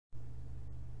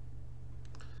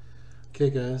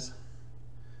Okay guys,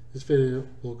 this video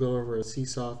will go over a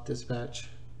CSOF dispatch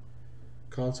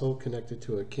console connected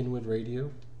to a Kenwood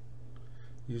radio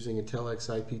using a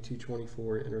Telex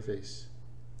IP-224 interface.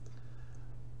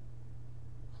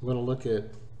 I'm going to look at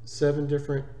 7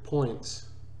 different points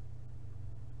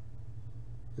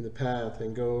in the path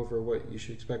and go over what you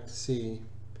should expect to see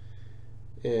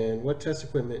and what test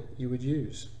equipment you would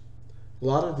use. A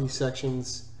lot of these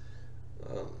sections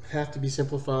have to be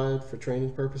simplified for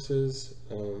training purposes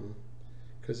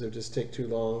because they'll just take too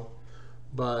long,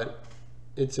 but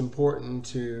it's important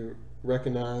to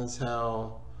recognize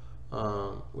how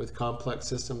with complex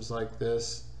systems like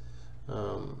this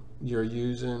you're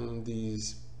using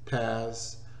these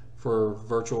paths for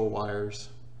virtual wires,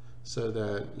 so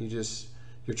that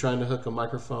you're trying to hook a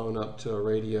microphone up to a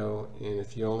radio, and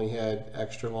if you only had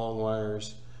extra long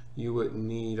wires you wouldn't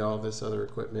need all this other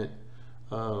equipment.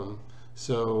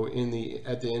 So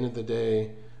at the end of the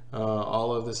day,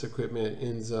 all of this equipment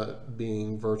ends up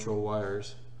being virtual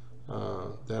wires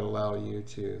that allow you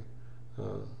to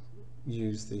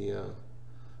use the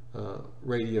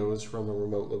radios from a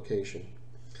remote location.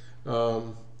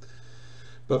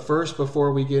 But first,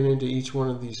 before we get into each one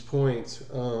of these points,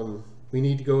 we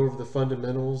need to go over the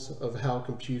fundamentals of how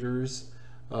computers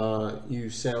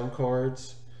use sound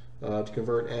cards to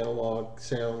convert analog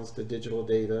sounds to digital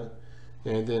data,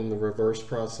 and then the reverse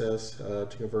process to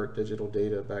convert digital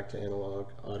data back to analog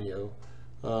audio.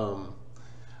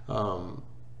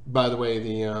 By the way,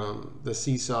 the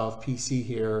CSOF PC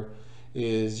here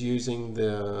is using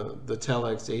the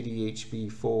Telex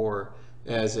 80HB4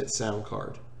 as its sound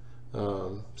card.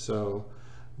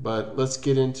 But let's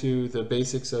get into the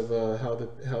basics of how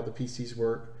the PCs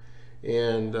work,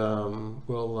 and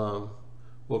we'll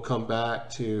come back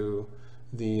to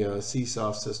the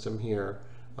CSOF system here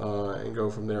and go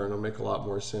from there, and it'll make a lot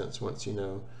more sense once you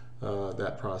know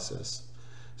that process.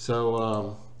 So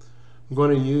I'm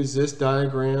going to use this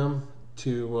diagram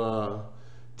to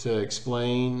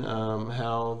explain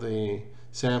how the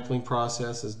sampling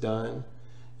process is done,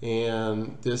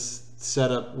 and this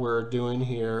setup we're doing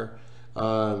here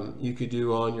you could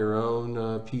do on your own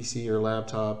PC or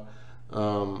laptop.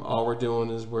 All we're doing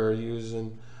is we're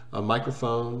using a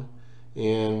microphone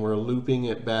and we're looping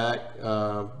it back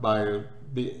by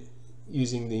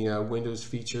using the Windows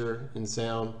feature in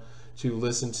sound to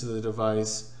listen to the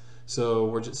device,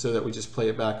 so that we just play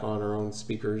it back on our own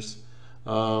speakers.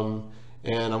 And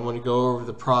I'm going to go over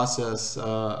the process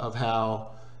of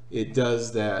how it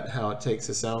does that, how it takes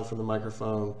the sound from the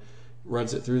microphone,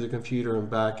 runs it through the computer and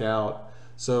back out,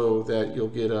 so that you'll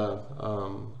get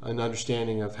an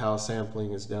understanding of how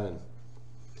sampling is done.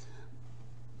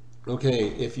 Okay,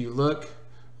 if you look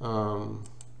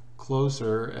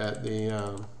closer at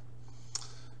the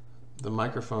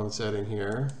microphone setting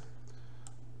here,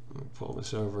 let me pull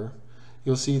this over,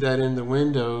 you'll see that in the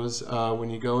Windows,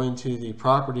 when you go into the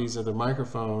properties of the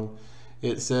microphone,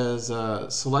 it says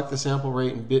select the sample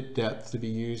rate and bit depth to be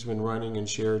used when running in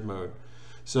shared mode.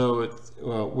 So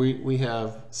we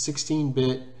have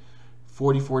 16-bit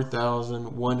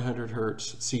 44,100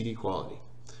 hertz CD quality.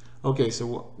 Okay,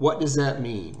 so what does that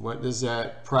mean? What does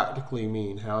that practically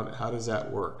mean? How does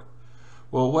that work?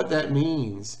 Well, what that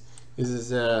means is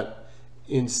that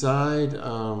inside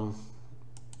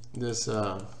this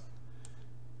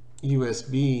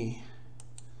USB,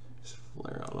 just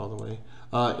flare out all the way,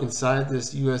 inside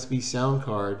this USB sound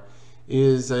card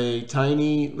is a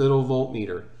tiny little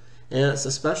voltmeter. And it's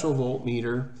a special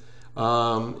voltmeter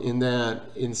in that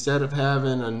instead of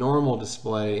having a normal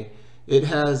display, it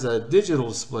has a digital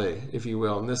display, if you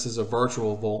will. And this is a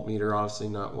virtual voltmeter, obviously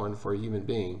not one for a human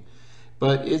being.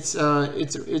 But its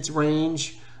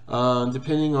range,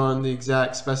 depending on the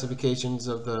exact specifications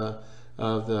of the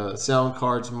sound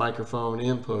card's microphone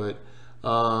input,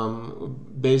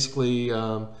 basically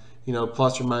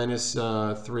plus or minus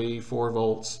 3-4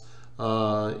 volts.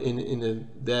 In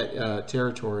that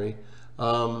territory,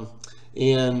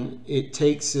 and it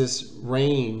takes this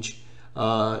range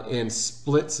and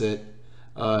splits it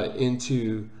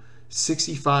into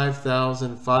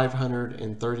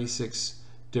 65,536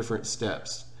 different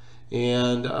steps.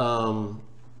 And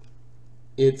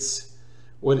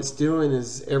what it's doing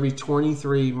is every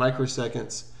 23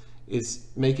 microseconds it's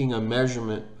making a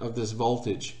measurement of this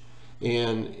voltage,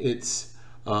 and it's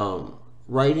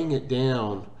writing it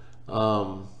down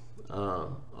on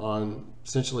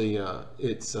essentially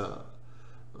its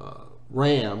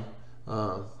RAM.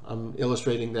 I'm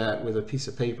illustrating that with a piece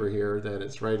of paper here, that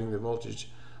it's writing the voltage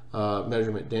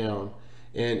measurement down,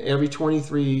 and every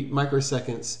 23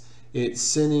 microseconds it's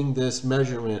sending this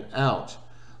measurement out,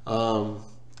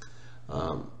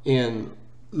 and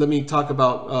let me talk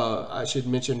about, I should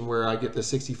mention where I get the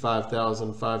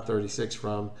 65,536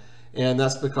 from. And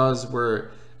that's because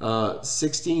we're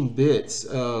 16 bits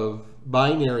of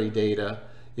binary data.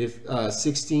 If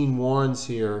 16 ones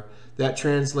here, that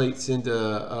translates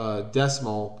into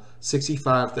decimal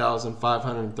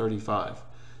 65,535.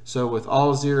 So with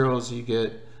all zeros, you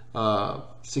get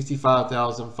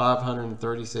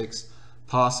 65,536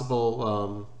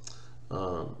 possible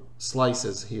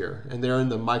slices here, and they're in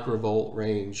the microvolt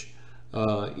range.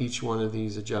 Each one of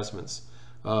these adjustments,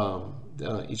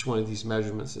 each one of these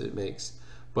measurements it makes.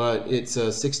 But it's a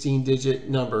 16-digit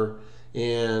number,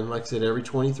 and like I said, every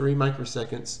 23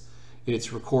 microseconds,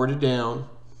 it's recorded down,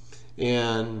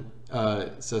 and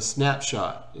it's a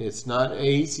snapshot. It's not an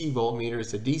AC voltmeter;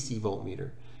 it's a DC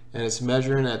voltmeter, and it's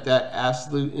measuring at that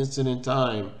absolute instant in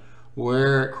time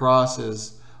where it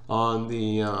crosses on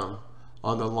the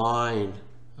line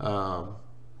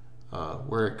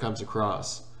where it comes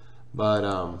across.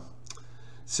 But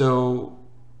so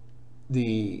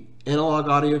the analog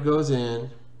audio goes in,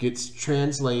 gets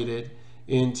translated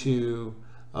into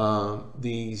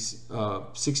these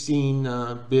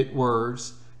 16-bit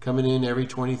words coming in every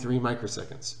 23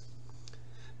 microseconds.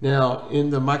 Now in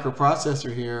the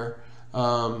microprocessor here,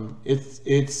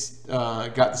 it's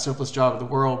got the simplest job in the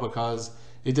world, because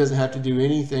it doesn't have to do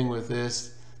anything with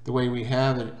this the way we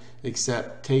have it,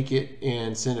 except take it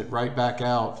and send it right back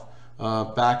out,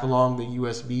 back along the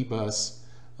USB bus,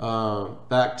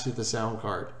 back to the sound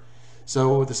card.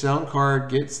 So the sound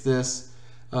card gets this,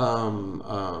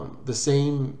 the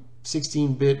same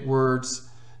 16-bit words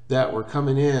that were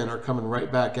coming in are coming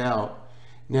right back out.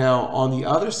 Now on the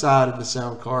other side of the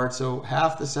sound card, so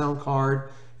half the sound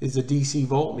card is a DC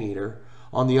voltmeter.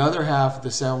 On the other half of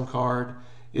the sound card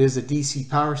is a DC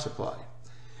power supply.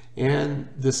 And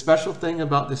the special thing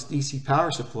about this DC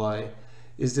power supply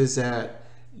is that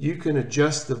you can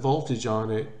adjust the voltage on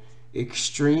it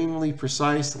extremely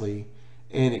precisely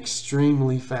and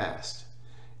extremely fast.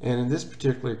 And in this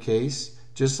particular case,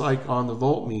 just like on the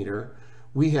voltmeter,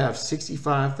 we have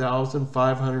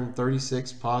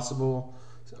 65,536 possible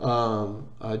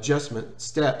adjustment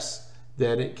steps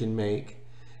that it can make,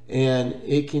 and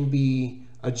it can be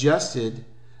adjusted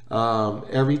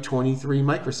every 23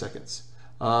 microseconds,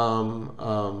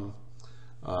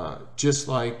 just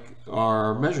like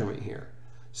our measurement here.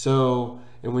 So,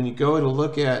 and when you go to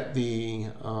look at the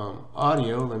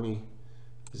audio, let me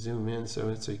zoom in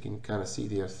so you can kind of see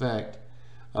the effect.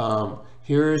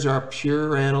 Here is our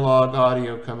pure analog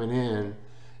audio coming in,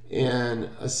 and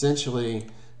essentially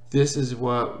this is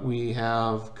what we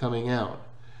have coming out.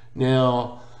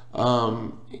 Now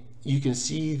you can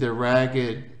see the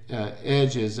ragged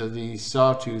edges of these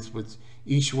sawtooths, with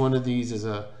each one of these is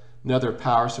another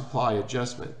power supply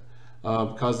adjustment,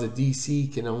 because the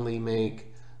DC can only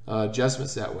make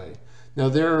adjustments that way. Now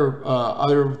there are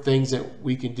other things that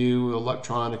we can do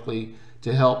electronically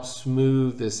to help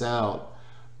smooth this out,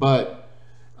 but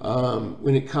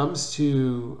when it comes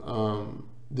to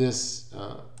this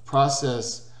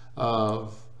process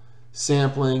of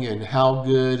sampling and how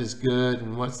good is good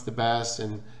and what's the best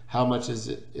and how much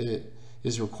it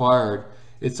is required,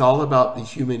 it's all about the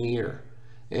human ear,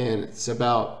 and it's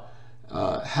about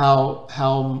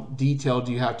how detailed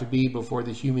do you have to be before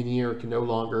the human ear can no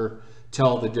longer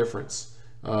tell the difference.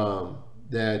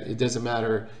 That it doesn't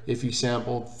matter if you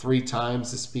sampled 3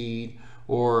 times the speed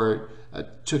or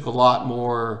took a lot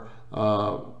more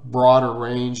broader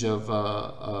range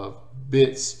of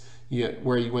bits,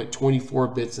 where you went 24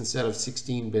 bits instead of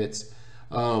 16 bits.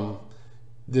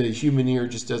 The human ear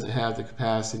just doesn't have the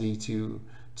capacity to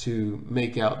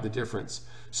make out the difference.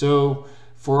 So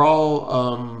for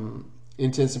all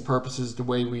intents and purposes, the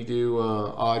way we do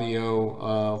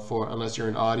audio, unless you're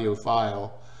an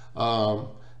audiophile,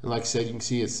 and like I said, you can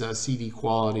see it's CD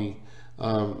quality.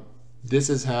 This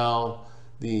is how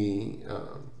the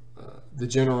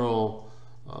general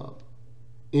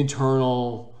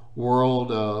internal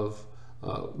world of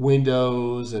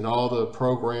Windows and all the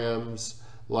programs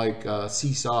like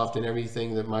CSoft and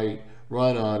everything that might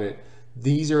run on it.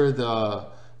 These are the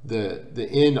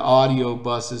end audio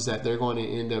buses that they're going to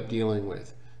end up dealing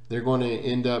with. They're going to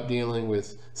end up dealing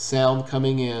with sound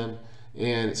coming in,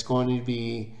 and it's going to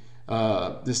be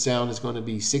the sound is going to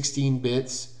be 16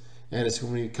 bits, and it's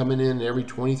going to be coming in every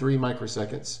 23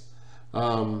 microseconds,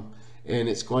 and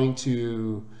it's going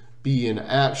to be an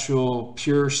actual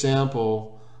pure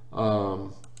sample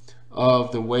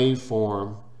of the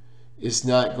waveform. It's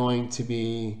not going to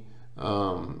be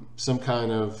some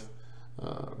kind of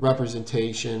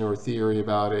representation or theory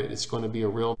about it. It's going to be a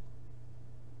real.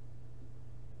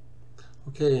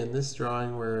 Okay, in this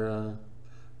drawing we're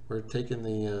we're taking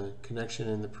the connection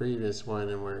in the previous one,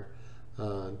 and we're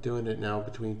doing it now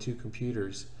between two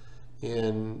computers,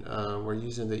 and we're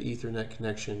using the Ethernet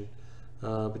connection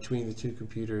between the two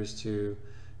computers to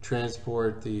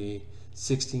transport the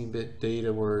 16-bit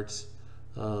data words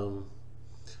from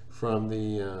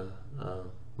the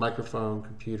microphone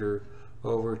computer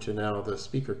over to now the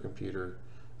speaker computer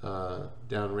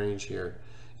downrange here.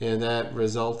 And that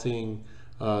resulting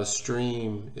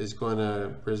stream is going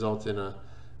to result in a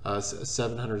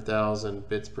 700,000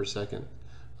 bits per second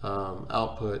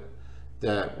output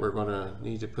that we're going to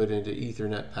need to put into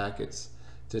Ethernet packets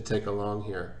to take along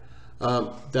here.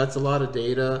 That's a lot of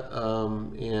data,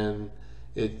 and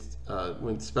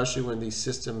especially when these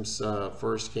systems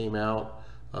first came out,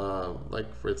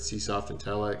 like for CSoft and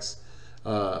Telex,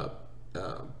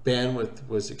 bandwidth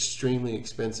was extremely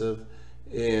expensive,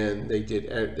 and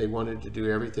they wanted to do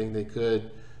everything they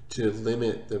could to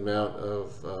limit the amount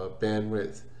of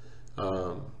bandwidth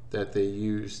that they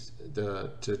used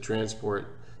to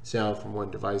transport sound from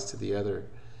one device to the other.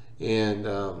 And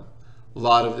a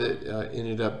lot of it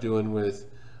ended up doing with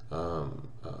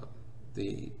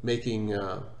the making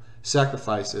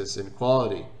sacrifices in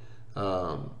quality,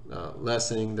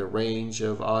 lessening the range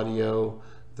of audio,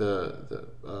 the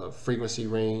frequency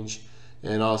range,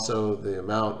 and also the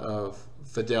amount of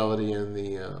fidelity and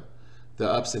the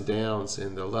ups and downs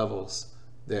in the levels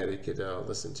that it could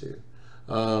listen to.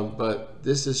 But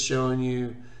this is showing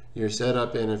you your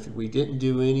setup, and if we didn't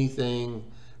do anything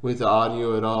with the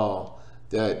audio at all,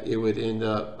 that it would end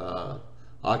up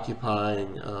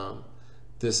occupying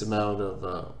this amount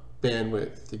of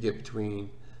bandwidth to get between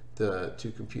the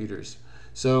two computers.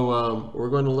 So we're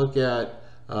going to look at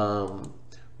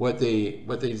what they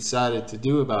decided to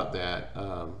do about that.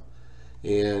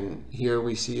 And here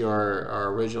we see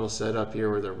our original setup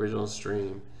here with the original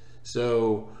stream.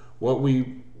 So what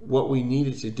we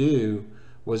needed to do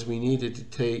was we needed to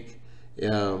take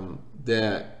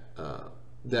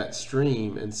that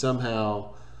stream and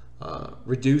somehow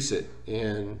reduce it,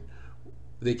 and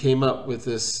they came up with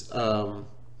this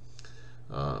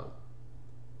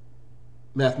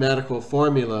mathematical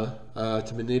formula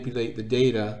to manipulate the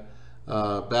data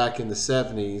back in the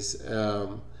 70s,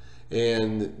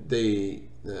 and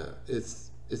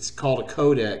it's called a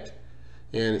codec,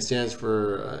 and it stands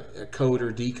for a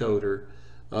coder decoder,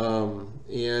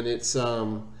 and it's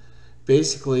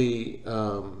basically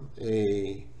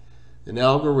an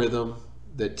algorithm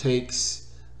that takes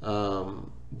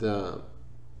the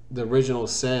original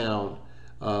sound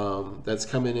that's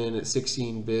coming in at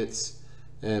 16 bits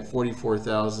and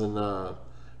 44,000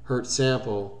 hertz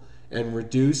sample, and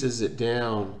reduces it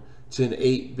down to an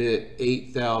 8-bit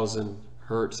 8,000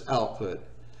 hertz output.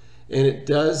 And it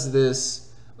does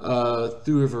this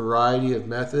through a variety of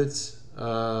methods,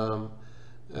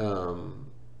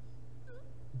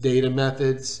 data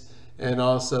methods, and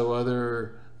also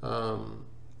other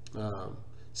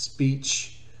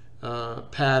speech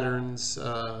patterns,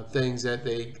 things that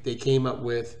they came up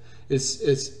with.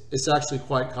 It's actually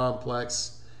quite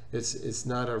complex. It's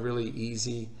not a really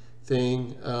easy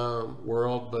thing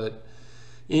world, but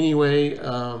anyway,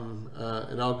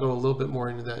 and I'll go a little bit more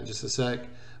into that in just a sec.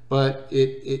 But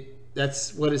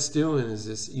that's what it's doing, is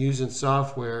it's using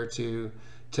software to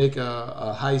take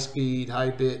a high-speed,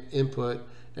 high-bit input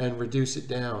and reduce it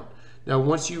down. Now,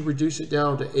 once you reduce it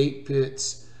down to 8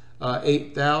 bits,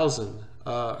 8,000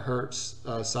 hertz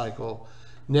cycle,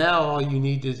 now all you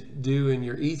need to do in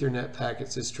your Ethernet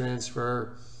packets is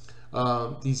transfer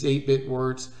these 8-bit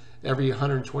words every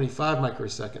 125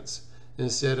 microseconds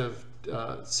instead of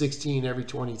 16 every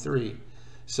 23.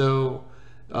 So,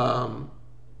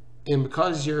 and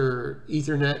because your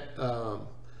Ethernet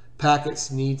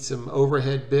packets need some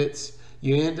overhead bits,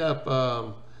 you end up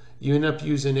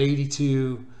using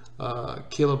 82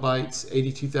 kilobytes,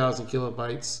 82,000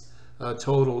 kilobytes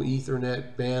total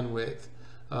Ethernet bandwidth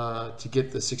to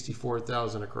get the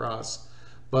 64,000 across.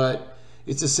 But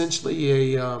it's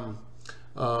essentially a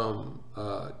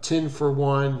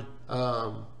 10-for-1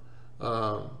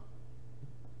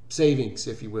 savings,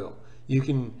 if you will. You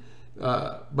can,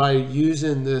 by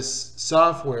using this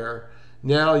software,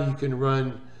 now you can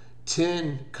run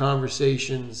 10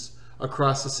 conversations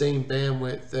across the same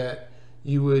bandwidth that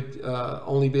you would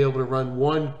only be able to run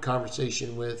one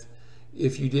conversation with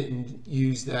if you didn't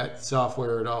use that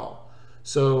software at all.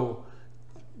 So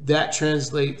that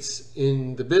translates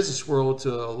in the business world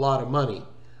to a lot of money,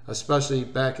 especially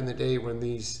back in the day when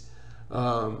these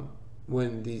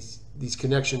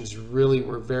connections really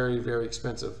were very, very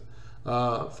expensive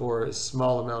for a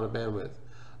small amount of bandwidth.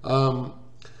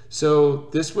 So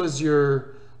this was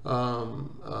your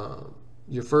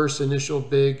first initial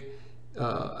big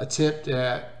attempt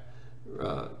at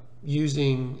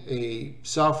using a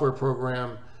software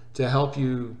program to help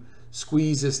you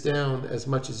squeeze this down as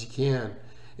much as you can.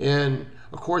 And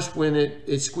of course, when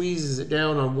it squeezes it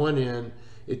down on one end,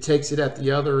 it takes it at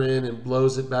the other end and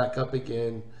blows it back up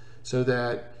again, so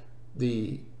that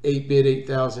the 8-bit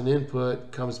 8000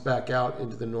 input comes back out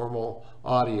into the normal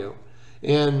audio.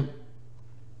 And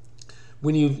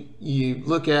when you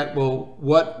look at, well,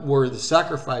 what were the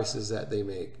sacrifices that they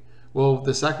make? Well,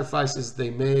 the sacrifices they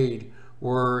made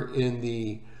were in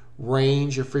the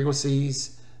range of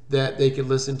frequencies that they could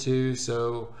listen to.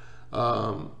 So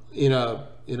in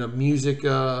a music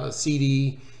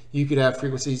CD, you could have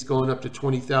frequencies going up to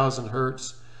 20,000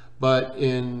 hertz, but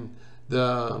in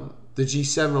the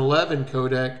G711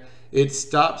 codec, it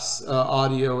stops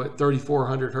audio at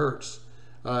 3,400 hertz.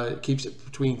 It keeps it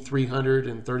between 300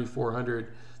 and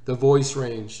 3,400, the voice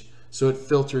range, so it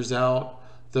filters out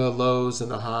the lows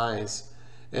and the highs.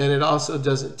 And it also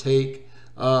doesn't take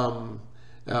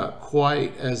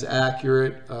quite as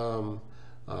accurate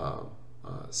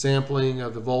sampling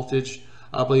of the voltage.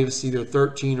 I believe it's either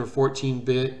 13 or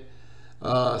 14-bit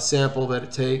sample that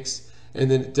it takes, and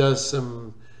then it does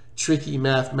some tricky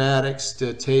mathematics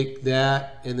to take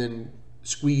that and then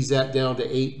squeeze that down to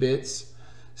 8 bits.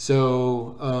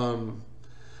 So,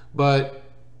 but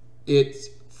it's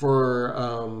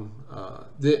for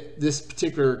this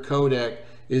particular codec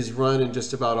is run in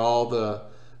just about all the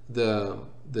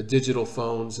digital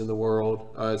phones in the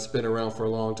world. It's been around for a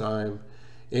long time,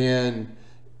 and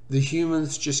the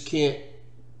humans just can't.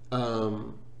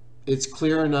 It's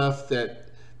clear enough that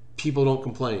people don't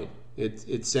complain.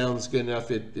 It sounds good enough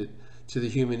to the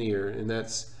human ear, and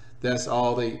that's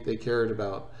all they cared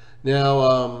about.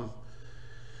 Now,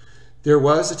 there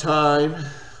was a time,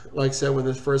 like I said, when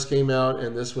this first came out,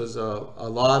 and this was a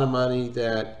lot of money,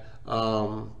 that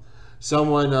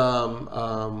someone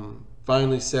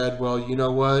finally said, well, you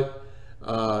know what?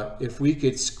 If we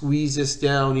could squeeze this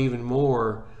down even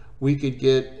more, we could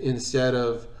get, instead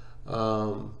of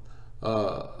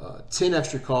 10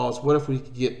 extra calls, what if we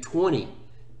could get 20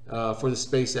 for the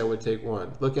space that would take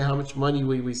one? Look at how much money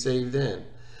we saved then.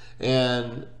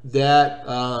 And that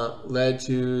led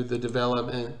to the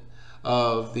development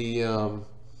of from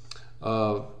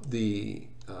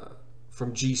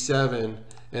G7,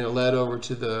 and it led over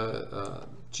to the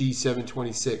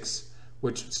G726,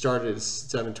 which started as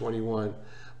 721.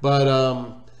 But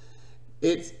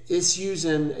it's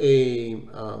using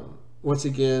once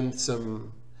again,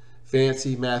 some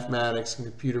fancy mathematics and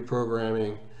computer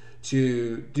programming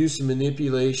to do some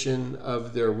manipulation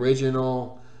of the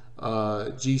original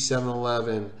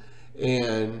G711,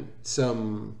 and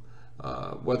some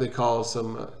what they call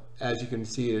some, as you can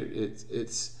see,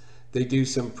 they do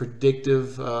some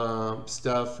predictive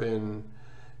stuff and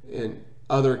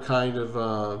other kind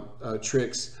of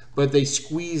tricks, but they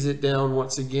squeeze it down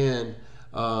once again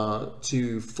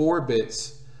to 4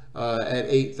 bits at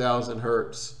 8,000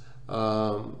 hertz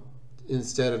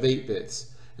instead of 8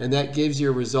 bits, and that gives you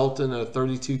a resultant of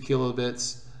 32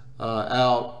 kilobits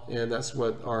out, and that's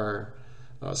what our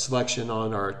selection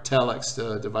on our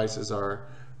Telex devices are,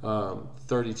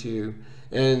 32.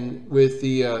 And with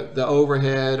the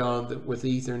overhead with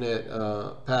the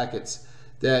Ethernet packets,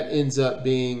 that ends up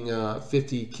being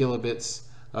 50 kilobits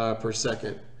per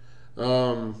second.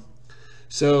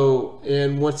 So,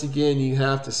 and once again, you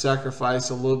have to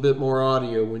sacrifice a little bit more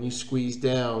audio when you squeeze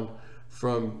down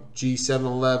from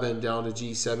G711 down to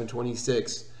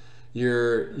G726.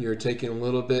 You're taking a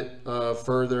little bit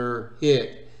further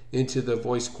hit into the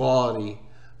voice quality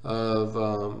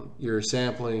of your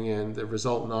sampling and the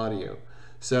resultant audio.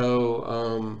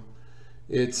 So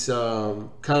it's kind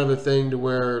of a thing to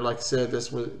where, like I said,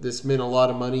 this meant a lot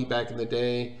of money back in the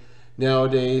day.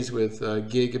 Nowadays, with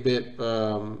gigabit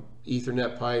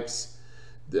Ethernet pipes,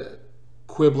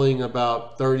 quibbling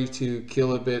about 32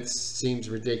 kilobits seems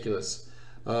ridiculous,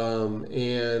 and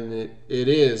it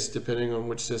is, depending on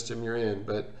which system you're in,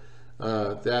 but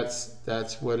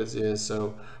that's what it is.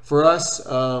 So for us,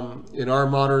 in our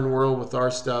modern world with our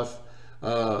stuff,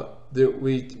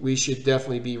 we should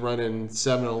definitely be running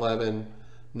 711,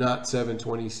 not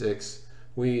 726.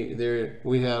 We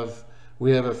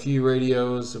have a few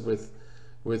radios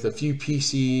with a few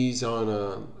PCs on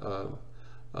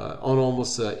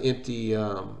almost an empty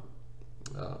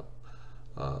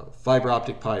fiber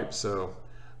optic pipe, so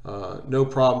no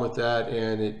problem with that,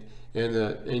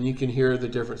 and you can hear the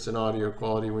difference in audio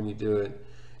quality when you do it.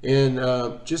 And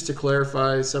just to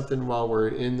clarify something while we're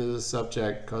into the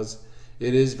subject, because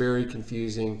it is very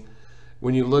confusing,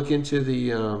 when you look into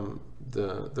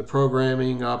the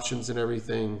programming options and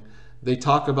everything, they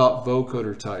talk about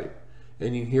vocoder type.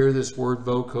 and you hear this word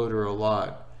vocoder a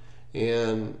lot.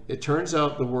 And it turns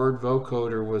out the word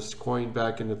vocoder was coined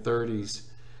back in the 30s,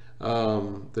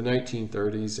 the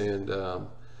 1930s, and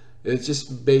it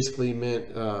just basically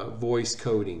meant voice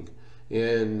coding.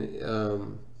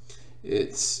 And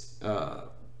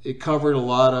it covered a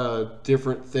lot of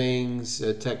different things,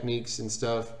 techniques and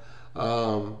stuff.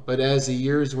 But as the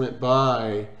years went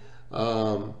by,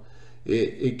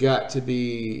 it got to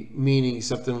be meaning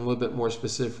something a little bit more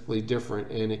specifically different,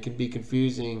 and it can be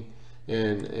confusing.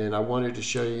 And I wanted to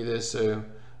show you this so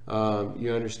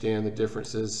you understand the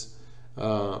differences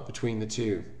between the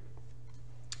two.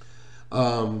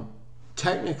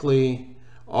 Technically,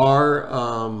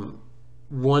 our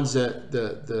ones that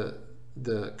the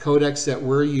codecs that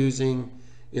we're using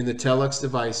in the Telex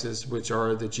devices, which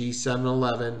are the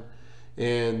G711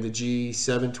 and the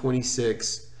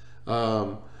G726,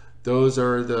 those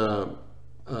are the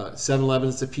 711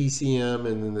 is the PCM,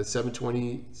 and then the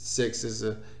 726 is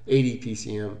the 80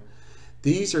 PCM.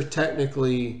 These are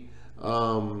technically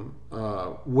waveform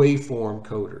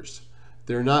coders.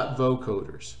 They're not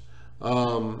vocoders.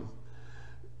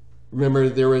 Remember,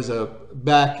 there was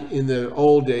back in the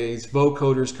old days,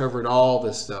 vocoders covered all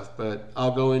this stuff, but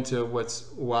I'll go into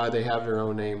why they have their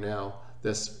own name now.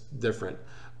 That's different.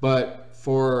 But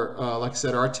for, like I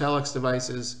said, our Telex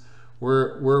devices,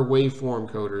 we're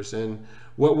waveform coders. And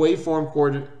what waveform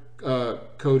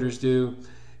coders do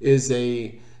is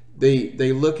they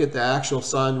look at the actual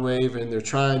sine wave and they're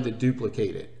trying to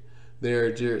duplicate it.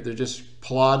 They're just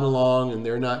plodding along, and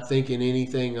they're not thinking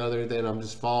anything other than, I'm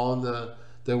just following the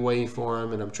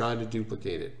waveform and I'm trying to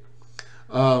duplicate it.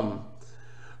 Vocoders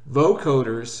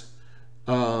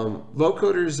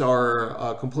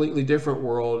are a completely different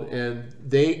world, and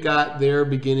they got their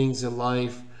beginnings in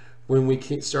life when we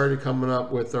started coming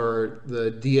up with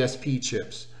the DSP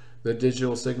chips, the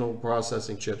digital signal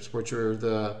processing chips, which are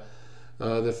the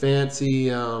fancy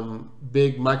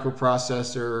big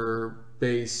microprocessor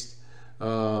based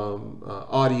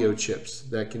audio chips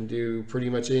that can do pretty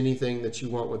much anything that you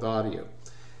want with audio.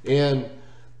 And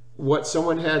what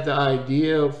someone had the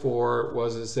idea for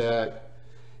is that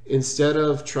instead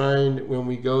of trying, when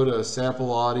we go to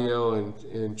sample audio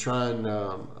and try and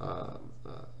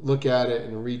look at it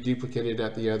and reduplicate it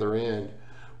at the other end,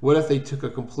 what if they took a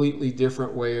completely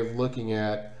different way of looking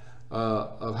at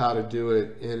of how to do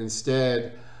it, and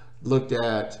instead looked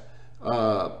at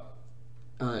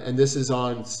and this is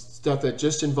on stuff that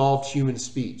just involved human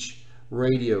speech,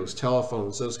 radios,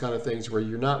 telephones, those kind of things, where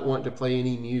you're not wanting to play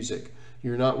any music,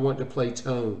 you're not wanting to play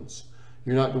tones,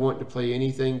 you're not wanting to play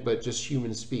anything but just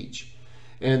human speech.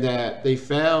 And that they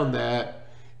found that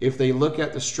if they look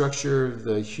at the structure of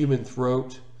the human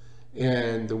throat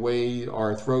and the way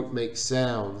our throat makes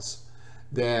sounds,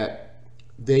 that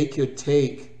they could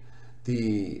take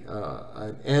the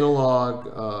an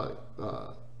analog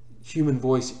human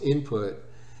voice input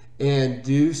and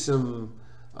do some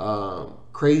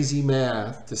crazy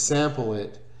math to sample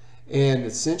it and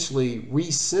essentially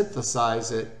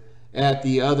resynthesize it at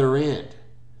the other end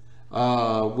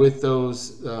with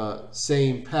those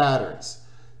same patterns.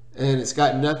 And it's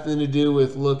got nothing to do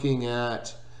with looking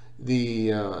at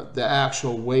the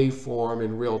actual waveform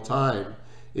in real time.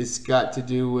 It's got to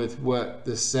do with what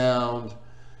the sound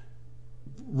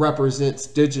represents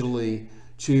digitally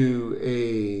to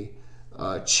a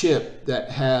chip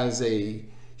that has a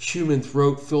human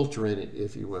throat filter in it,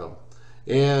 if you will.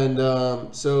 And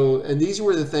and these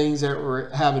were the things that were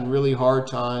having really hard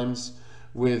times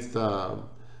with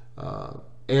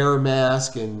air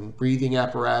mask and breathing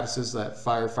apparatuses that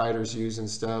firefighters use and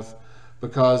stuff,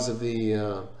 because of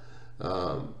the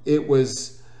it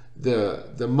was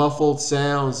the muffled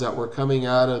sounds that were coming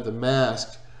out of the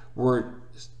mask were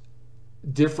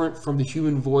different from the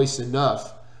human voice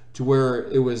enough to where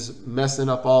it was messing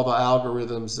up all the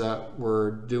algorithms that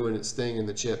were doing its thing in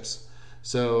the chips.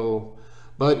 So,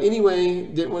 but anyway,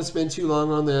 didn't want to spend too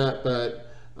long on that. But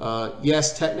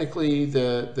yes, technically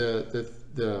the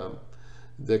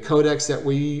codecs that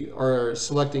we are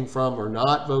selecting from are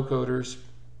not vocoders,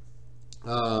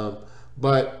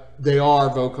 but they are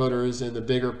vocoders in the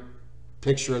bigger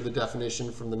picture of the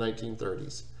definition from the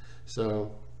 1930s.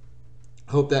 So,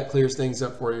 hope that clears things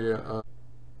up for you.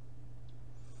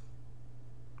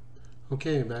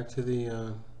 Okay, back to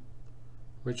the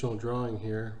original drawing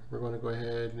here. We're going to go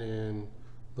ahead and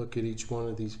look at each one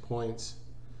of these points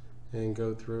and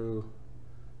go through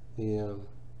the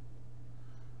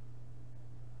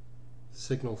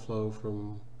signal flow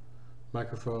from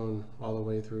microphone all the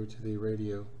way through to the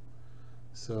radio.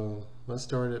 So let's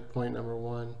start at point number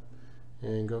 1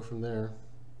 and go from there.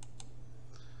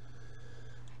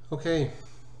 Okay,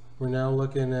 we're now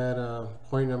looking at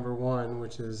point number 1,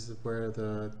 which is where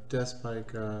the desk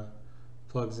mic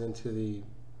plugs into the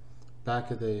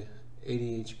back of the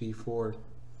ADHB4.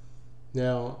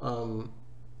 Now,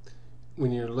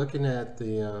 when you're looking at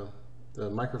the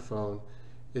microphone,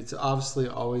 it's obviously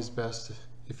always best,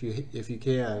 if you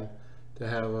can, to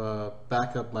have a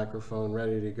backup microphone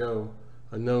ready to go,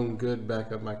 a known good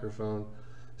backup microphone,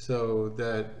 so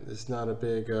that it's not a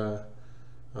big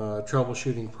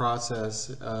troubleshooting process.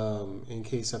 In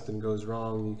case something goes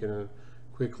wrong, you can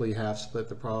quickly half split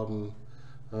the problem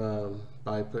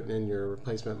by putting in your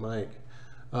replacement mic.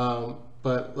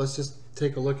 But let's just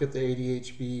take a look at the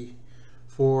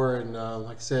ADHB4, and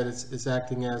like I said, it's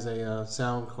acting as a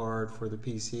sound card for the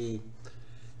PC,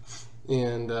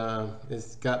 and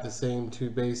it's got the same two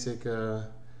basic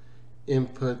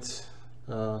inputs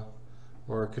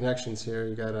or connections here.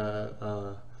 You got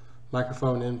a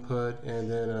microphone input and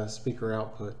then a speaker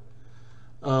output.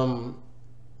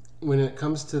 When it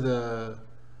comes to the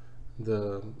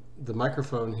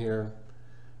microphone here,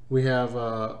 we have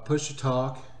a push to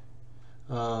talk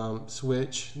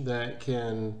switch that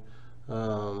can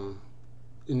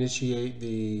initiate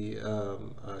the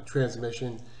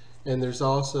transmission, and there's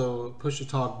also a push to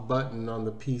talk button on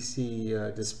the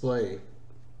PC display,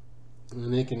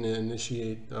 and they can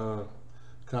initiate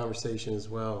conversation as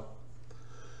well.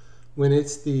 When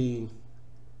it's the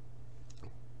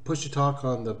push to talk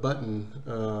on the button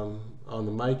on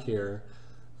the mic here,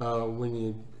 when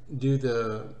you do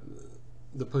the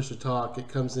push to talk, it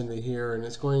comes into here, and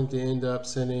it's going to end up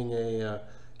sending a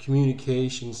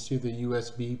communications to the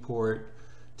USB port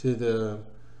to the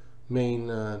main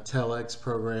Telex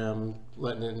program,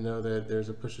 letting it know that there's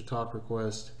a push to talk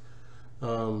request.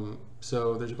 So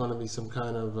there's going to be some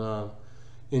kind of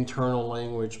internal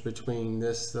language between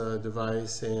this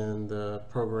device and the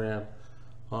program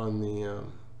on the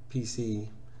PC.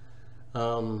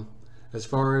 As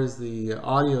far as the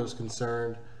audio is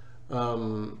concerned,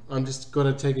 I'm just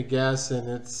going to take a guess,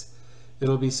 and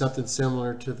it'll be something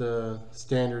similar to the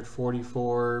standard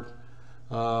 44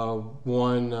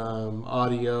 1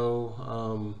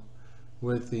 audio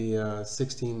with the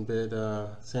 16-bit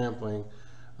sampling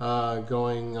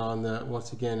going on the,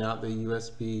 once again, out the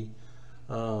USB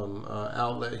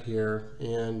outlet here,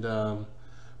 and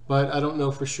but I don't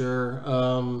know for sure.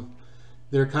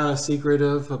 They're kind of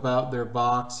secretive about their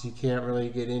box. You can't really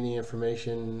get any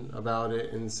information about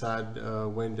it inside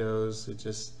Windows. It's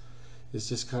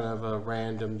just kind of a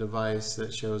random device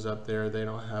that shows up there. They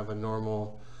don't have a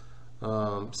normal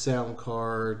sound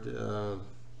card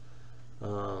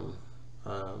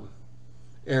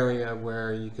area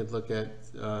where you could look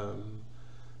at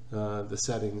the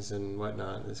settings and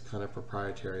whatnot. It's kind of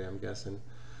proprietary, I'm guessing.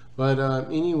 But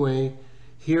anyway,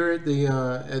 here at the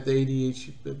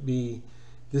ADHB,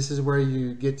 this is where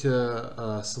you get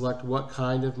to select what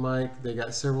kind of mic. They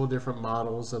got several different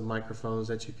models of microphones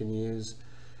that you can use,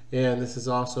 and this is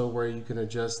also where you can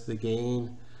adjust the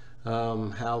gain,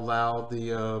 how loud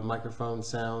the microphone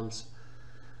sounds.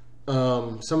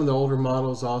 Some of the older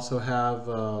models also have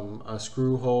a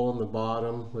screw hole in the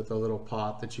bottom with a little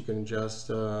pot that you can adjust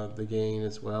the gain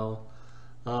as well.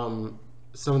 Some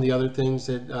of the other things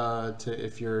that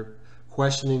if you're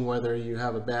questioning whether you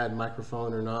have a bad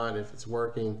microphone or not, if it's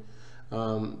working,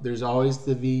 there's always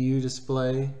the VU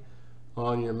display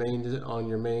on your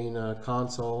main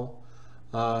console,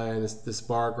 and it's this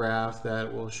bar graph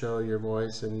that will show your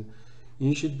voice, and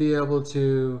you should be able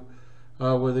to,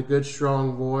 with a good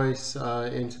strong voice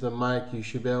into the mic, you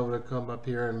should be able to come up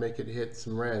here and make it hit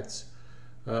some reds.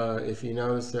 If you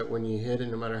notice that when you hit it,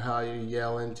 no matter how you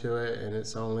yell into it, and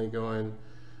it's only going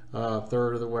a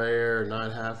third of the way or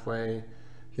not halfway,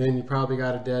 then you probably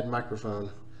got a dead microphone,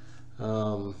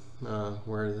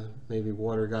 where maybe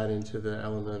water got into the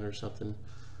element or something.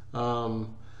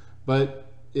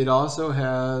 But it also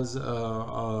has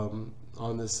on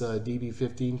this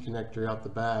DB15 connector out the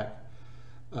back,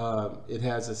 it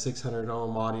has a 600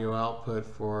 ohm audio output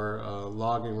for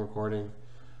logging recording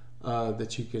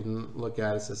that you can look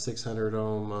at. It's a 600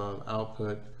 ohm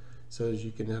output, so as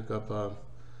you can hook up a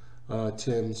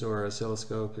TIMS or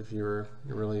oscilloscope if you're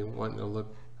really wanting to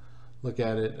look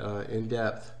at it in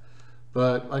depth.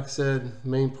 But like I said,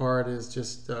 main part is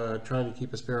just trying to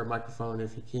keep a spare microphone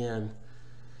if you can.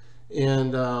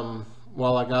 And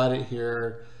while I got it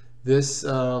here, this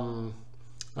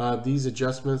these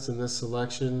adjustments and this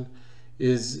selection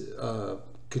is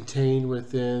contained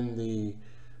within the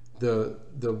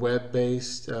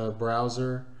web-based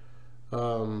browser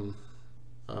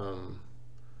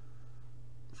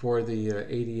for the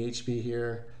ADHB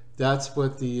here. That's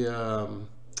what the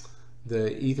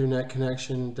the Ethernet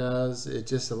connection does. It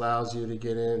just allows you to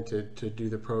get in to do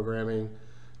the programming.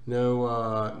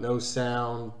 No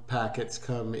sound packets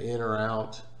come in or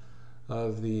out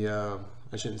of the, I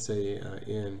shouldn't say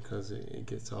in, because it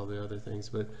gets all the other things,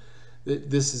 but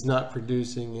this is not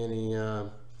producing any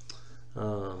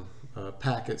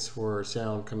packets for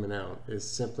sound coming out. It's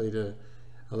simply to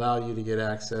allow you to get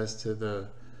access to the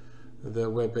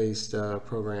web-based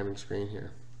programming screen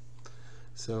here.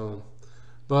 So,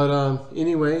 but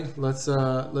anyway, let's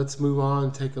move on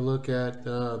and take a look at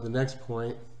the next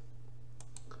point.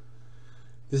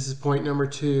 This is point number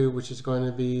 2, which is going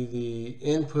to be the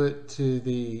input to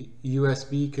the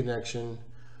USB connection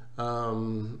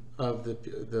of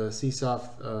the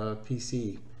CSoft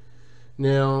PC.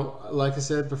 Now, like I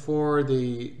said before,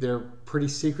 they're pretty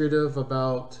secretive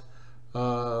about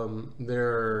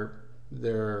their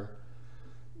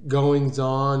goings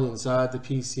on inside the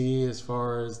PC as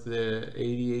far as the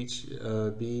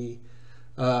ADHB.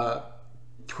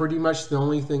 Pretty much the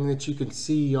only thing that you can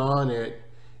see on it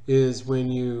is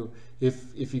when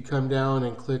if you come down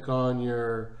and click on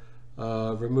your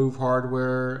remove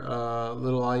hardware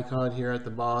little icon here at the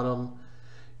bottom,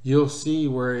 you'll see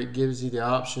where it gives you the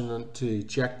option to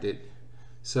eject it.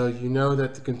 So you know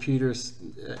that the computer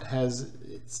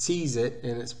sees it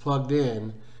and it's plugged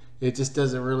in. It just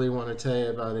doesn't really want to tell you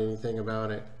about anything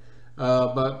about it.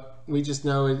 But we just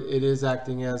know it is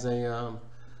acting as a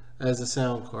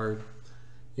sound card.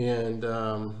 And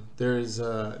there's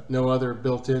no other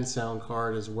built-in sound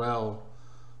card as well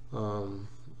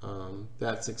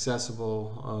that's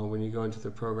accessible when you go into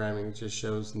the programming. It just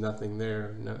shows nothing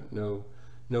there, no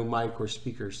mic or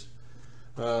speakers.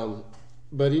 But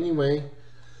anyway,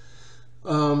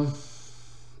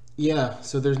 yeah,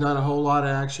 so there's not a whole lot of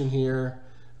action here.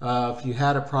 If you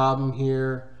had a problem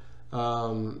here,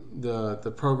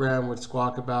 the program would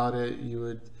squawk about it.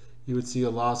 You would see a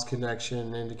lost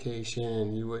connection indication,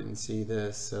 and you wouldn't see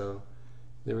this. So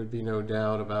there would be no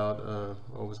doubt about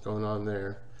what was going on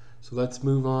there. So let's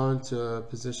move on to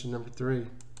position number 3.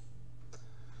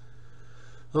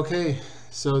 Okay,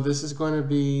 so this is going to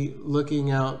be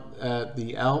looking out at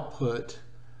the output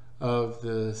of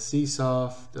the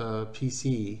CSoft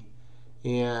PC,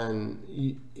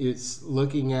 and it's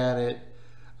looking at it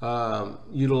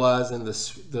utilizing the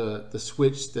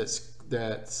switch that's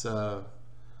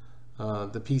the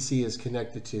PC is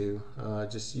connected to,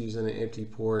 just using an empty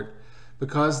port.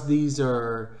 Because these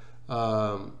are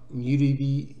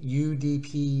UDP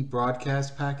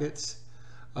broadcast packets,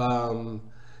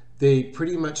 they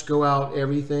pretty much go out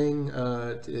everything.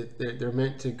 They're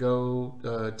meant to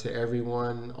go to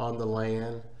everyone on the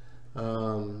LAN.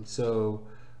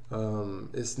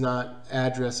 It's not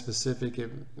address specific.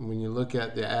 When you look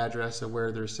at the address of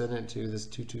where they're sent it to, this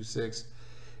 226,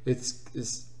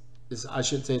 I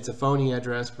shouldn't say it's a phony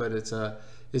address, but it's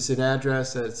an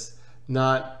address that's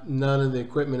none of the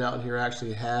equipment out here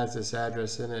actually has this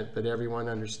address in it, but everyone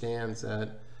understands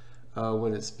that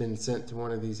when it's been sent to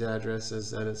one of these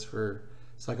addresses, that it's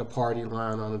like a party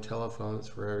line on a telephone. It's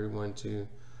for everyone to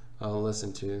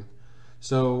listen to.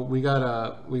 So we got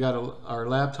our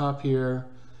laptop here,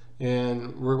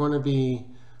 and we're going to be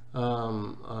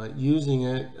using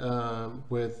it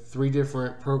with 3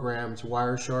 different programs: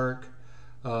 Wireshark,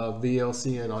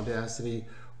 VLC, and Audacity.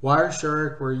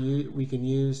 Wireshark we can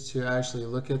use to actually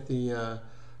look at the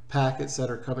packets that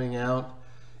are coming out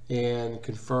and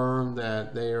confirm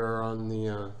that they are on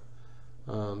the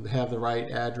have the right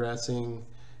addressing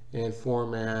and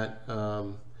format.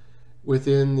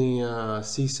 Within the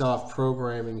CSoft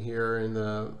programming here in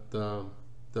the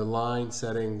line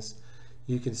settings,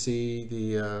 you can see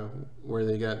where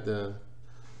they got the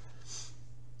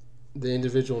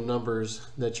individual numbers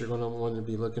that you're going to want to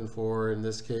be looking for. In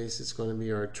this case, it's going to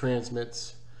be our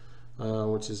transmits,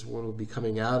 which is what will be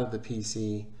coming out of the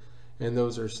PC, and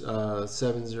those are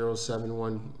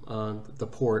 7071, the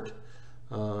port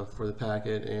for the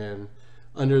packet. And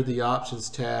under the options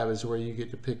tab is where you get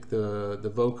to pick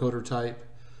the vocoder type.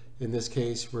 In this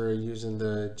case, we're using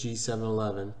the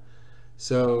G711.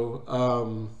 So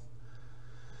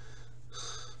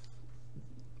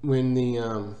when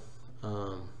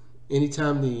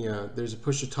anytime there's a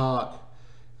push to talk,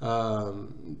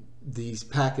 these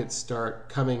packets start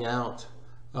coming out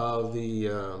of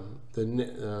the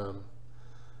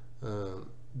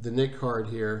NIC card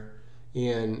here,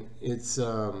 and it's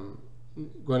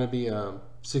going to be a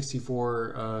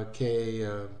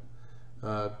 64K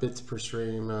bits per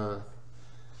stream,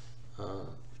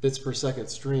 bits per second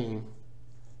stream,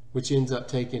 which ends up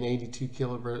taking 82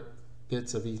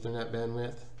 kilobits of Ethernet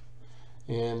bandwidth.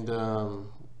 And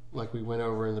like we went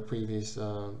over in the previous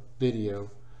video,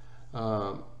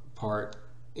 part part.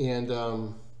 And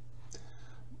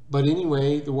but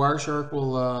anyway, the Wireshark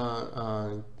will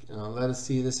let us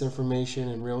see this information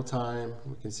in real time.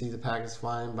 We can see the packets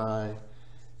flying by.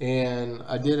 And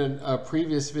I did a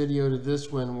previous video to this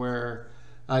one where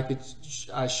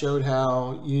I showed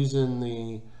how using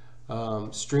the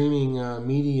streaming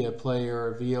media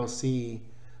player, VLC,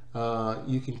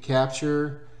 you can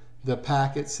capture the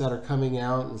packets that are coming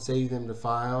out and save them to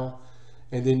file,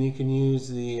 and then you can use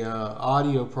the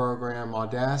audio program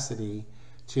Audacity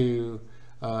to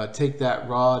take that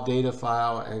raw data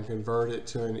file and convert it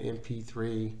to an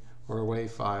MP3 or a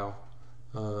WAV file,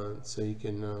 so you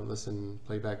can listen,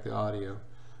 play back the audio.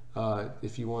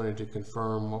 If you wanted to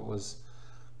confirm what was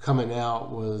coming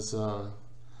out was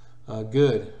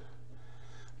good.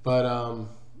 But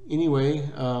anyway,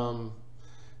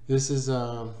 this is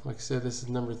like I said, this is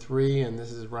number 3, and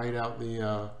this is right out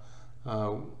the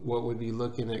what would be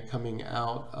looking at coming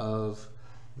out of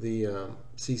the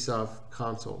CSOF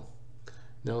console.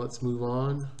 Now let's move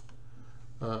on.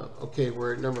 Okay,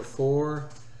 we're at number 4.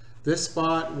 This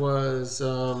spot was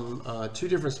 2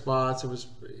 different spots. It was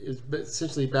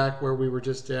essentially back where we were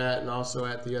just at, and also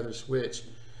at the other switch.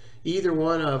 Either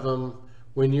one of them,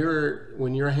 when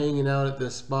you're hanging out at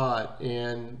this spot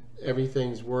and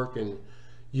everything's working,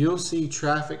 you'll see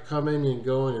traffic coming and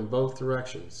going in both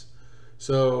directions.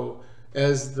 So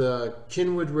as the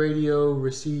Kenwood radio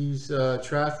receives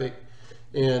traffic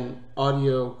and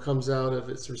audio comes out of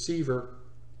its receiver,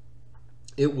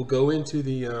 it will go into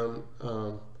the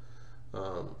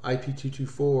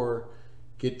IP-224,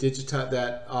 get digitized.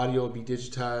 That audio will be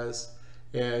digitized,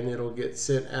 and it'll get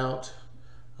sent out,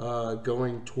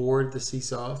 going toward the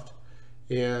CSOF,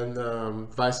 and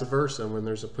vice versa. When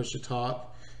there's a push to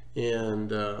talk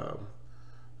and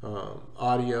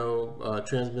audio,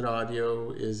 transmit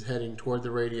audio is heading toward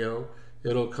the radio,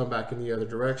 it'll come back in the other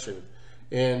direction.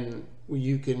 And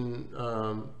you can,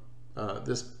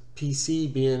 this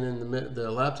PC being in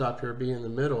the laptop here being in the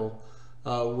middle,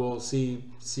 we'll see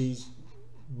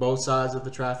both sides of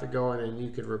the traffic going, and you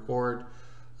could record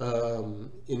in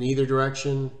either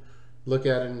direction, look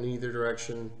at it in either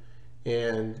direction,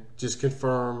 and just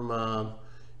confirm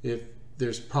if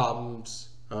there's problems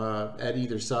at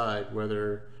either side,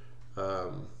 whether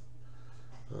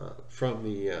from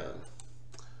the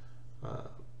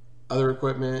other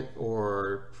equipment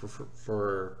or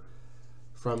from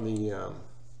the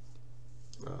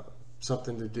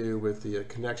something to do with the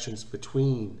connections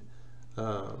between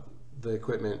the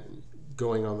equipment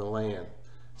going on the LAN.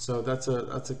 So that's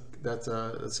a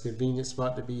convenient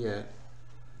spot to be at.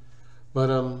 But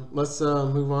let's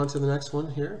move on to the next one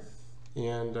here,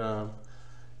 and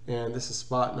this is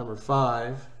spot number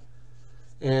 5,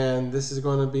 and this is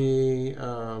going to be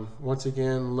once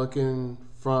again looking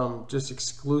from just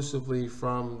exclusively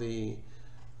from the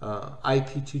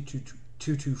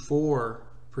IP-224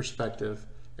 perspective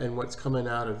and what's coming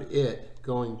out of it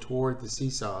going toward the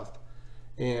CSOF.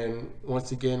 And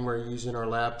once again, we're using our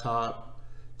laptop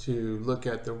to look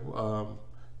at the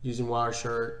using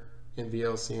Wireshark and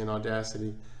VLC and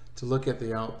Audacity to look at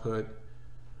the output,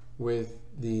 with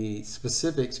the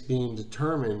specifics being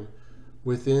determined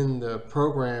within the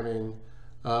programming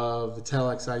of the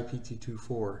Telex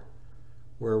IP-224,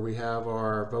 where we have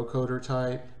our vocoder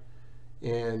type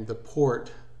and the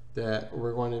port that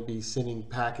we're going to be sending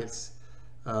packets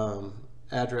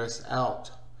address out.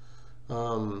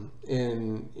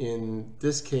 In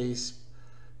this case,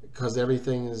 because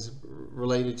everything is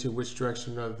related to which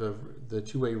direction of the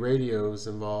two-way radio is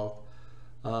involved,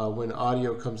 when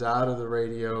audio comes out of the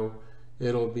radio,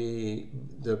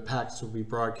 the packets will be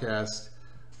broadcast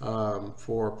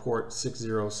for port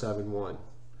 6071,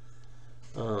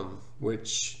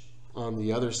 which on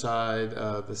the other side,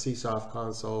 the CSOF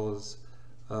console is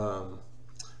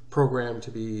programmed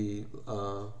to be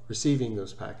receiving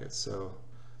those packets. So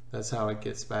that's how it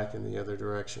gets back in the other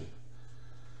direction.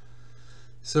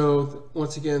 So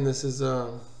once again, this is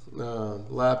a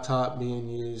laptop being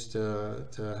used to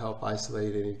help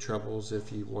isolate any troubles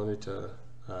if you wanted to,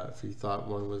 if you thought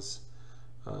one was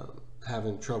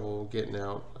having trouble getting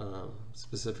out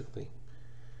specifically.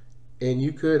 And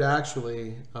you could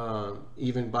actually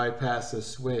even bypass the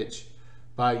switch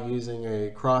by using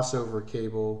a crossover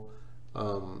cable,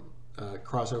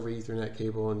 crossover Ethernet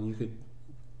cable, and you could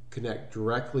connect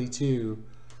directly to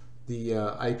the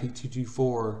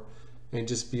IP-224 and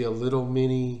just be a little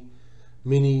mini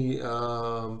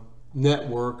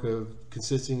network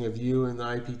consisting of you and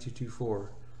the IP-224,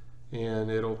 and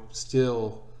it'll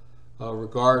still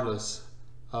regardless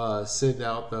send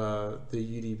out the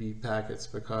UDP packets,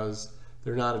 because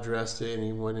they're not addressed to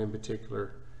anyone in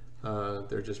particular.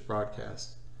 They're just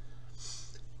broadcast.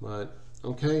 But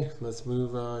okay, let's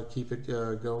move, keep it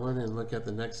going and look at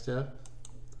the next step.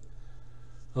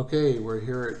 Okay, we're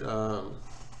here at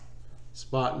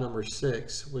spot number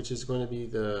 6, which is going to be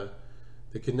the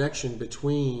connection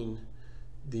between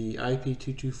the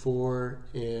IP-224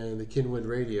 and the Kenwood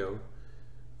radio.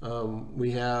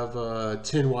 We have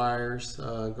 10 wires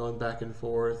going back and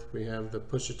forth. We have the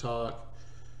push-to-talk,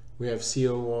 we have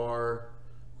COR,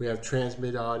 we have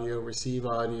transmit audio, receive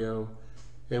audio,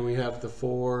 and we have the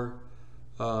 4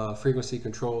 frequency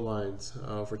control lines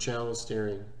for channel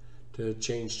steering to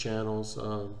change channels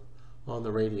on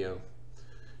the radio.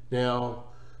 Now,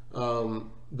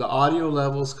 the audio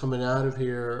levels coming out of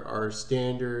here are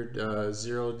standard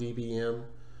 0 dBm.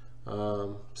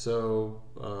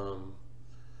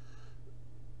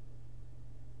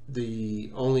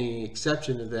 The only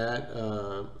exception to that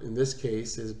in this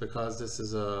case is because this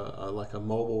is like a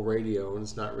mobile radio, and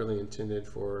it's not really intended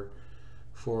for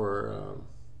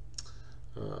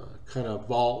kind of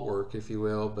vault work, if you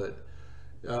will. But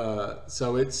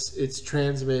so its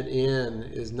transmit in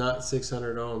is not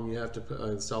 600 ohm. You have to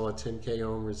install a 10k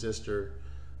ohm resistor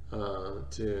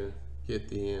to get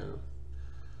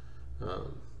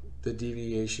the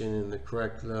deviation in the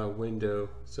correct window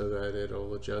so that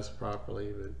it'll adjust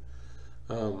properly. But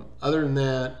other than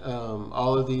that,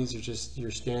 all of these are just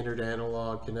your standard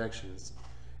analog connections,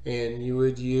 and you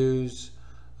would use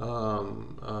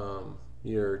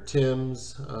your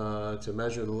TIMs to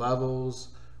measure the levels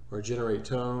or generate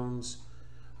tones,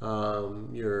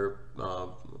 your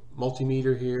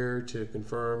multimeter here to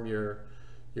confirm your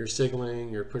signaling,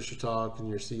 your push-to-talk, and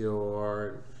your COR,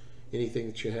 and anything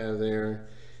that you have there.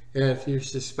 And if you're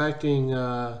suspecting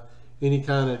any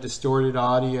kind of distorted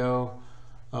audio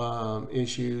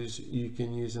issues, you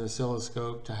can use an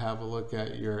oscilloscope to have a look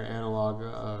at your analog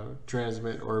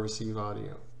transmit or receive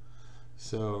audio.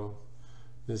 So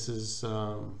this is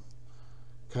kind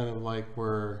of like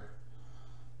where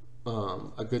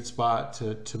a good spot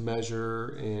to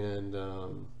measure, and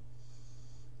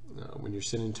when you're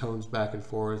sending tones back and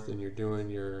forth and you're doing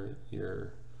your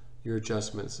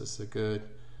adjustments, it's a good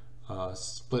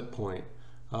split point.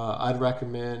 I'd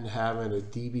recommend having a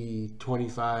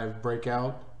dB25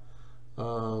 breakout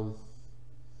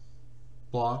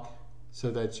block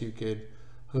so that you could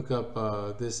hook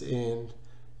up this end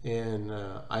and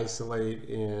isolate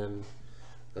and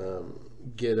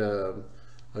get a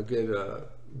good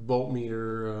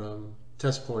voltmeter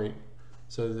test point,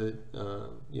 so that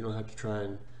you don't have to try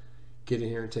and get in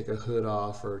here and take a hood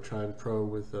off or try and probe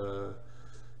with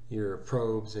your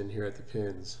probes in here at the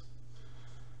pins.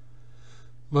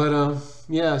 But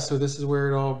yeah, so this is where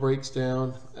it all breaks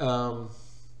down.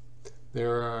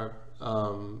 There are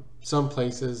some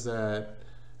places that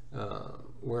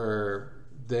where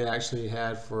they actually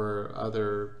had, for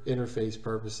other interface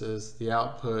purposes, the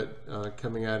output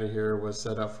coming out of here was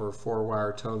set up for a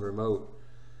 4-wire tone remote,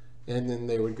 and then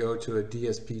they would go to a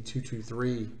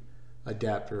DSP-223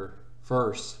 adapter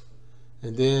first,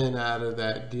 and then out of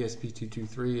that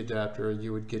DSP-223 adapter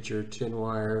you would get your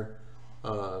 10-wire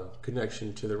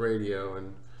connection to the radio.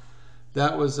 And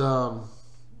that was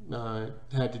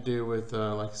had to do with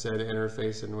like I said,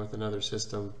 interfacing with another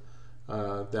system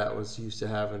that was used to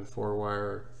having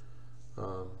 4-wire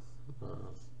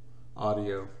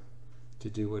audio to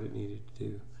do what it needed to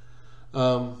do.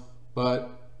 But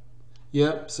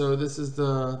yep, so this is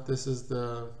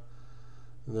the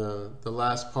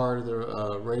last part of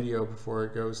the radio before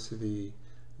it goes to the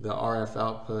RF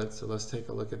output. So let's take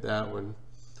a look at that one.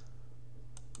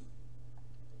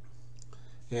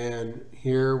 And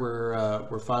here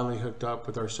we're finally hooked up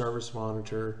with our service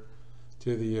monitor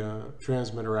to the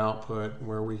transmitter output,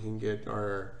 where we can get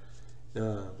our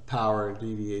power and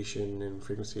deviation and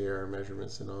frequency error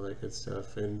measurements and all that good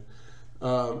stuff. And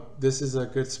this is a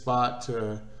good spot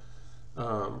to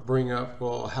bring up,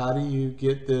 well, how do you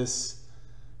get this?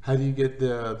 How do you get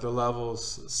the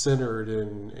levels centered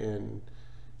and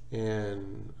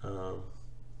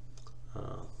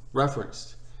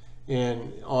referenced?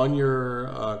 And on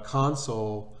your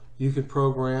console, you can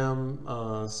program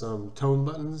some tone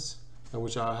buttons,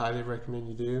 which I highly recommend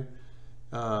you do,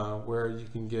 where you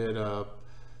can get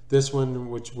this one,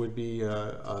 which would be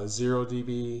a 0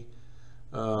 dB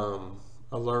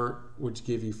alert, which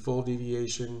give you full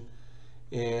deviation.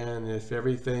 And if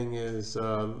everything is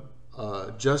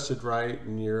adjusted right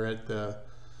and you're at the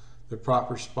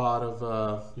proper spot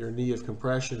of your knee of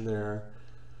compression there,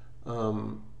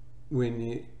 when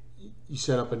you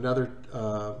set up another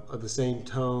of the same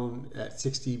tone at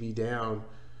 6 dB down,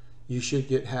 you should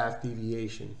get half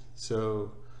deviation.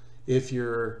 So if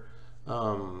you're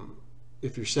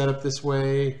set up this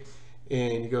way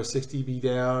and you go 6 dB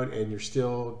down and you're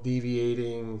still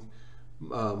deviating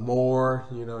more,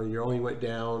 you know, you only went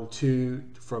down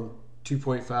from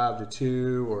 2.5 to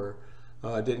 2, or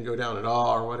didn't go down at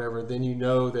all or whatever, then you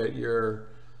know that you're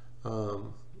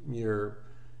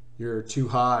too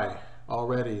high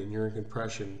already and you're in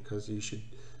compression, because you should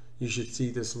see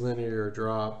this linear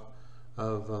drop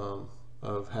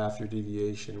of half your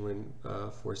deviation when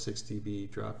for 6 dB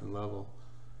drop in level.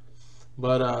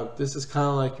 But this is kind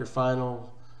of like your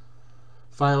final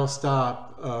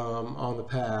stop on the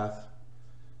path,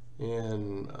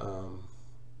 and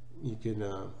you can.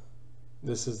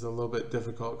 This is a little bit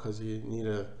difficult because you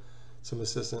need some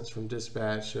assistance from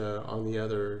dispatch on the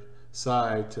other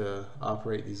side to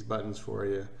operate these buttons for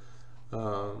you.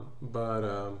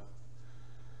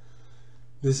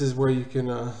 This is where you can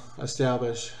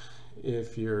establish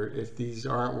if these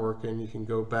aren't working. You can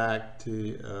go back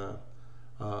to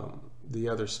the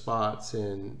other spots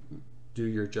and do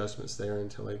your adjustments there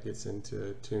until it gets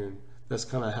into tune. That's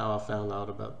kind of how I found out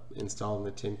about installing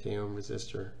the 10K ohm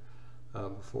resistor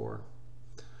before.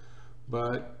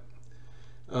 But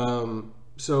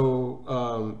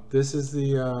this is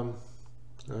the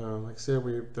like I said,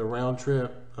 the round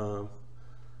trip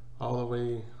all the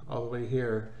way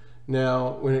here.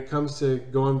 Now, when it comes to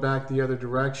going back the other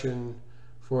direction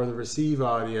for the receive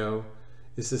audio,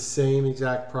 it's the same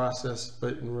exact process,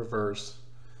 but in reverse.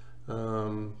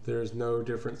 There's no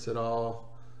difference at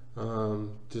all.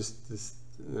 Just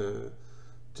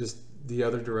the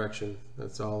other direction.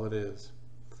 That's all it is.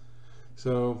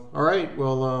 So, all right.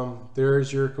 Well,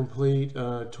 there's your complete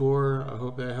tour. I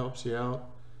hope that helps you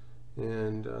out,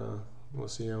 and we'll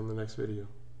see you on the next video.